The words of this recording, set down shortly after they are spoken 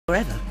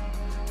forever.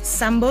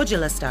 Samboja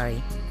Lestari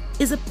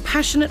is a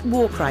passionate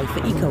war cry for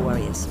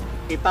eco-warriors.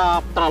 In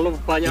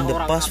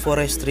the past,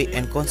 forestry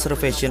and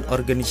conservation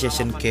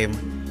organization came,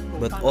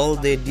 but all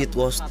they did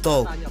was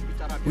talk.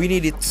 We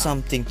needed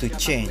something to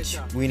change.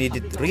 We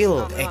needed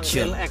real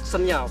action.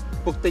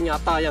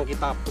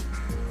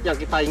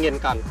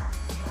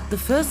 The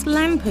first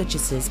land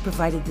purchases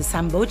provided the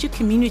Samboja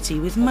community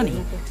with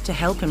money to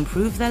help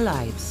improve their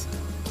lives.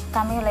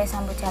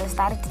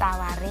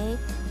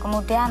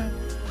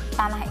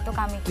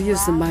 We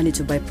use the money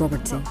to buy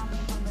property,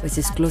 which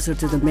is closer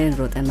to the main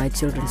road and my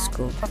children's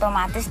school.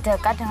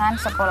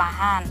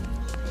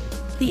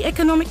 The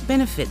economic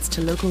benefits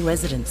to local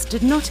residents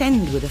did not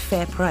end with a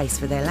fair price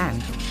for their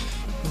land.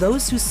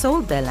 Those who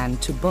sold their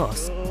land to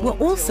Boss were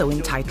also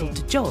entitled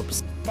to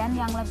jobs.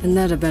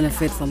 Another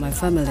benefit for my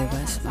family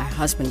was my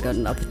husband got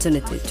an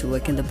opportunity to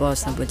work in the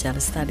Boss Samboja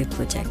Lestari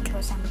project.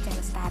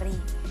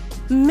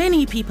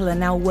 Many people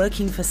are now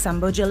working for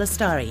Samboja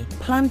Lestari,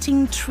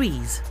 planting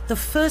trees, the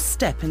first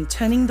step in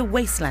turning the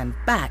wasteland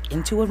back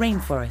into a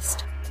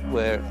rainforest.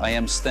 Where I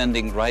am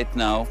standing right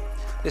now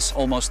is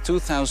almost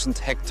 2,000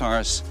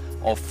 hectares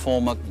of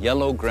former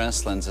yellow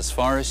grasslands as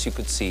far as you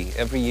could see.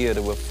 Every year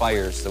there were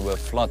fires, there were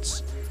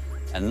floods.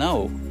 And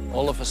now,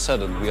 all of a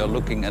sudden, we are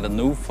looking at a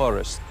new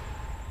forest.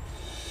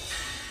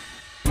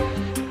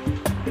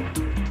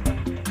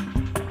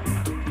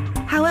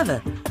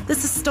 However,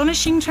 this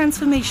astonishing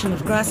transformation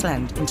of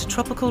grassland into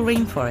tropical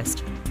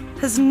rainforest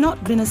has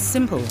not been as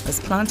simple as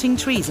planting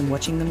trees and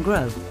watching them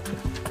grow.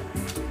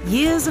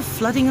 Years of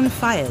flooding and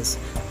fires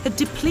had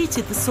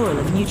depleted the soil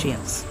of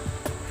nutrients.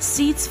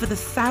 Seeds for the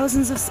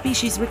thousands of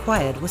species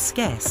required were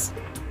scarce.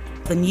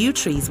 The new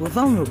trees were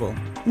vulnerable,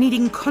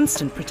 needing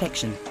constant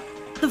protection.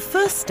 The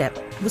first step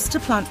was to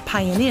plant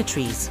pioneer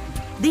trees.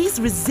 These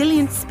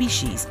resilient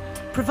species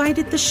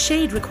provided the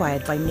shade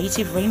required by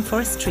native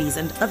rainforest trees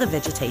and other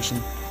vegetation,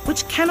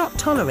 which cannot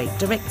tolerate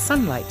direct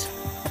sunlight.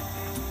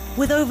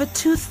 With over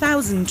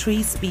 2,000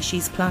 tree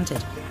species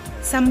planted,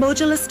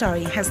 Samboja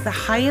Lestari has the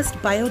highest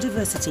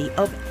biodiversity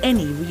of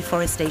any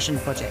reforestation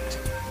project.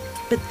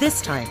 But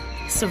this time,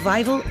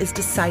 survival is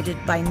decided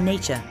by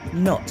nature,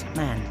 not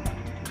man.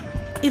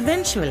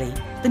 Eventually,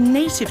 the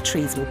native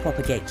trees will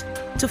propagate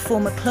to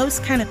form a close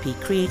canopy,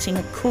 creating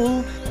a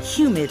cool,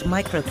 humid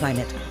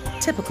microclimate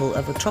typical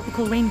of a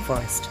tropical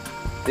rainforest.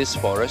 This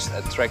forest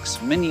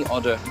attracts many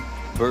other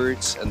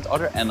birds and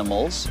other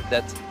animals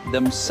that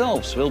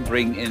themselves will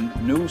bring in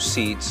new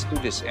seeds to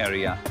this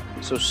area.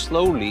 So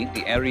slowly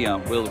the area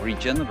will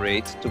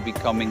regenerate to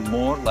becoming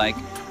more like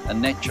a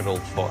natural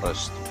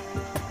forest.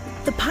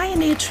 The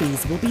pioneer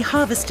trees will be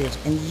harvested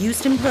and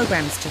used in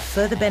programs to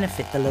further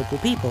benefit the local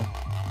people.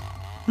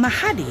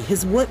 Mahadi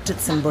has worked at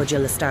Samboja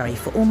Lestari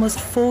for almost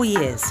 4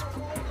 years.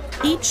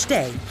 Each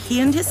day, he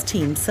and his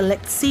team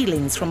select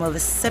seedlings from over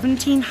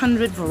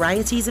 1,700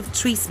 varieties of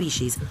tree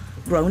species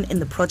grown in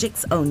the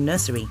project's own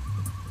nursery.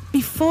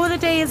 Before the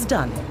day is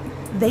done,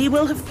 they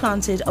will have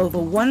planted over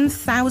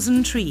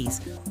 1,000 trees,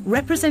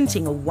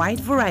 representing a wide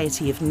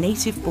variety of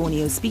native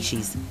Borneo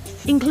species,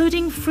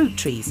 including fruit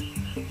trees,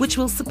 which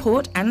will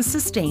support and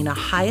sustain a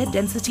higher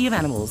density of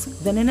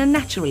animals than in a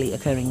naturally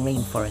occurring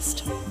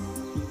rainforest.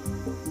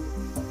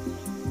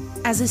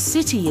 As a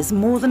city is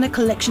more than a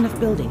collection of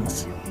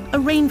buildings, a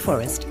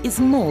rainforest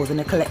is more than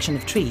a collection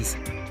of trees.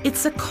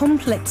 It's a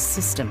complex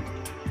system.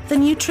 The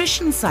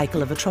nutrition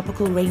cycle of a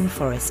tropical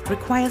rainforest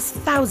requires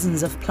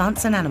thousands of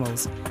plants and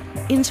animals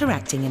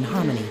interacting in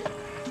harmony.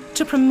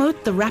 To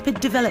promote the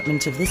rapid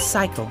development of this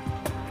cycle,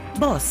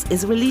 Boss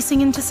is releasing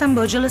into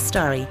Samboja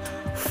Lestari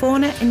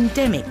fauna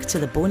endemic to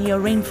the Borneo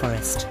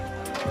rainforest.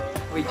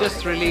 We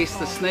just released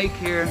a snake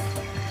here,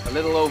 a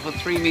little over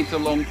 3-meter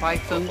long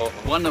python,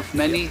 one of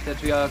many that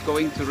we are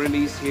going to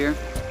release here.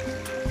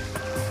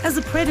 As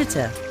a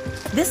predator,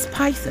 this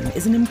python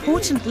is an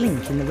important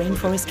link in the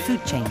rainforest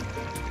food chain.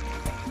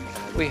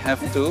 We have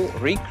to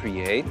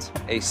recreate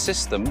a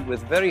system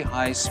with very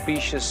high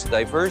species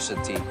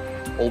diversity.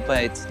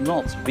 Albeit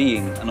not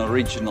being an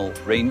original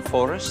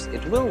rainforest,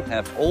 it will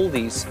have all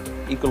these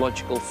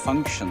ecological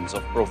functions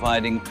of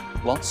providing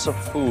lots of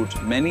food,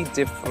 many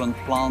different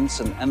plants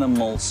and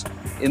animals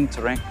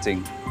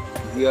interacting.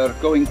 We are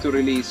going to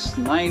release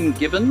 9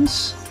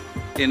 gibbons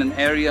in an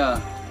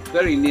area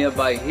very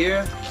nearby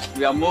here.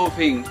 We are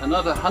moving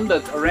another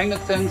 100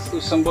 orangutans to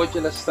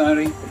Samboja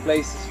Lestari. The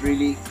place is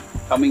really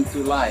coming to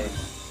life.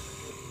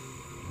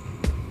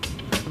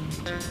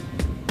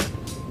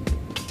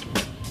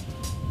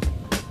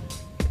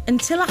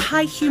 Until a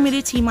high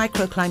humidity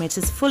microclimate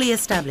is fully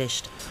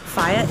established,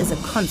 fire is a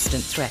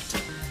constant threat.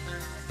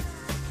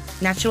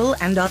 Natural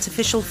and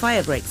artificial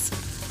fire breaks,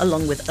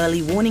 along with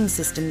early warning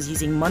systems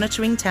using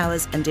monitoring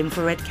towers and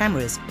infrared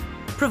cameras,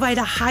 provide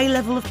a high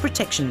level of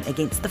protection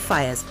against the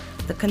fires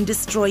that can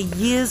destroy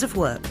years of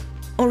work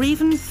or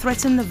even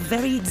threaten the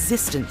very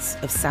existence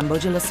of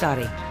Samboja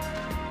Lestari.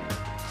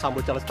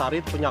 Samboja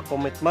Lestari punya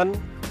komitmen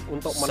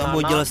untuk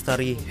Samboja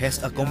Lestari has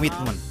a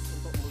commitment.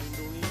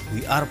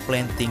 We are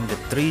planting the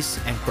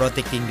trees and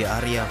protecting the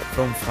area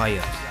from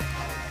fire.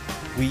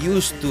 We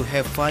used to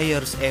have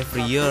fires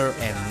every year,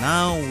 and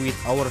now with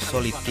our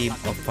solid team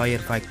of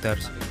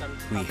firefighters,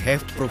 we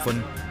have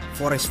proven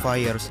forest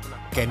fires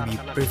can be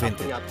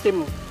prevented.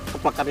 Tim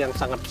kebakaran yang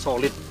sangat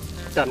solid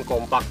dan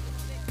kompak.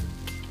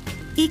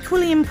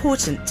 Equally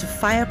important to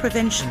fire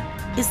prevention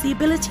is the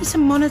ability to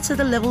monitor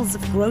the levels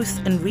of growth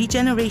and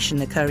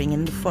regeneration occurring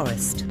in the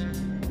forest.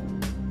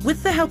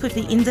 With the help of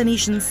the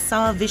Indonesian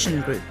SAR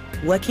Vision Group,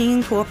 working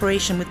in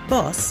cooperation with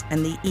BOSS and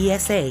the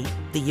ESA,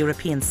 the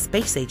European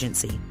Space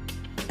Agency,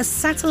 a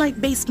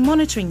satellite-based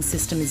monitoring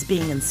system is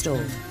being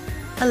installed,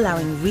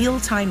 allowing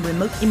real-time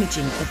remote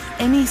imaging of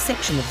any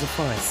section of the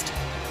forest.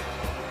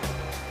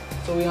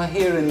 So we are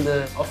here in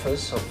the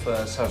office of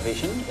SAR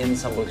Vision in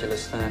Samboja,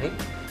 Lestari.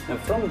 And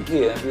from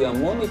here, we are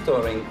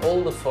monitoring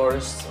all the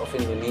forests of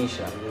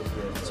Indonesia.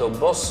 So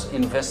BOSS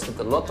invested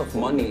a lot of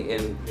money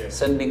in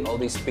sending all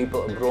these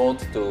people abroad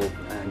to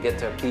get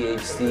their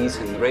PhDs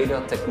in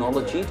radar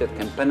technology that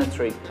can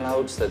penetrate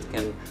clouds, that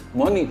can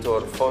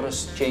monitor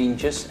forest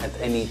changes at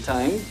any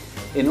time,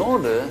 in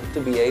order to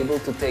be able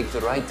to take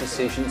the right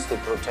decisions to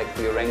protect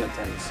the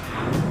orangutans.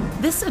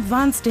 This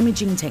advanced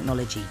imaging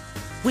technology,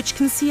 which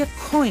can see a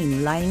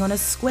coin lying on a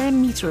square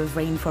meter of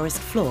rainforest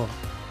floor,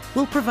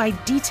 will provide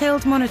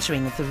detailed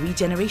monitoring of the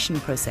regeneration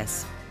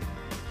process.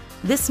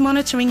 This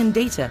monitoring and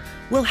data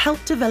will help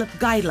develop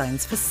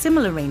guidelines for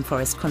similar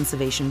rainforest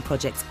conservation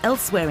projects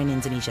elsewhere in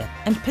Indonesia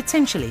and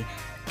potentially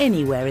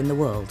anywhere in the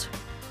world.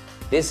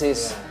 This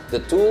is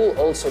the tool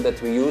also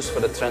that we use for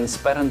the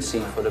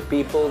transparency for the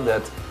people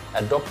that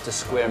adopt the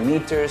square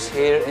meters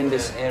here in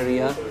this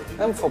area,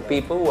 and for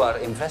people who are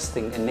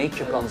investing in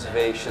nature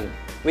conservation.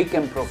 We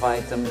can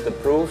provide them the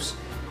proofs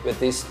with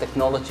this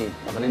technology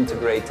of an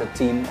integrated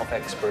team of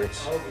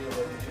experts.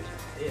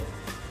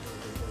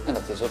 En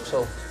dat is ook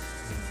zo.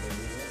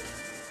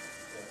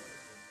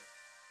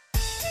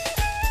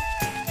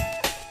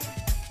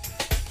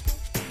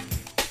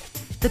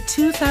 The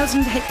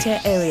 2,000-hectare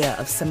area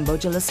of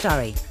Samboja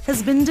Lestari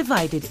has been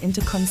divided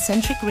into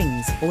concentric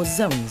rings or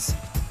zones,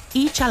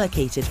 each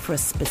allocated for a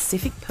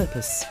specific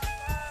purpose.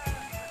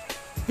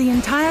 The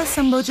entire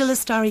Samboja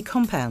Lestari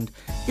compound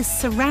is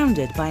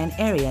surrounded by an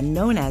area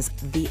known as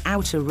the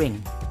Outer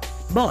Ring.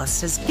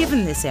 BOSS has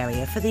given this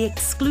area for the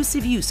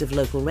exclusive use of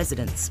local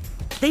residents.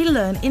 They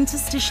learn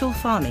interstitial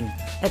farming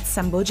at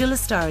Samboja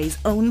Lestari's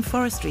own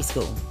forestry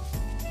school,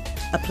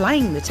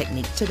 applying the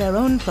technique to their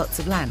own plots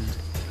of land.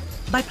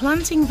 By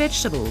planting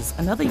vegetables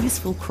and other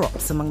useful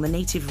crops among the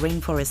native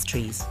rainforest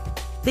trees,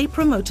 they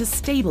promote a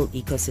stable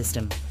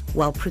ecosystem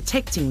while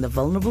protecting the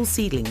vulnerable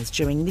seedlings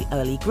during the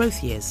early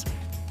growth years.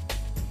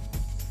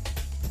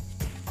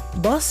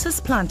 BOSS has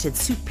planted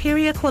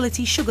superior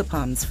quality sugar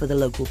palms for the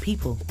local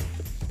people.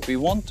 We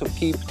want to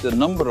keep the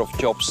number of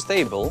jobs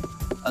stable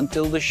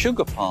until the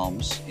sugar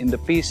palms in the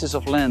pieces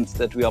of land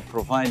that we are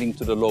providing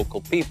to the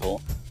local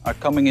people are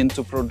coming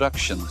into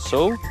production.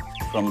 So,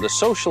 from the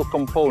social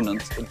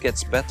component, it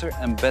gets better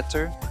and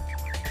better.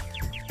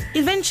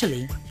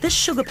 Eventually, this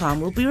sugar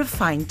palm will be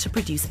refined to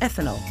produce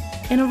ethanol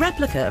in a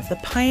replica of the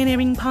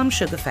pioneering palm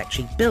sugar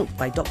factory built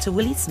by Dr.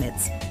 Willie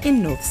Smits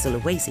in North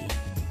Sulawesi.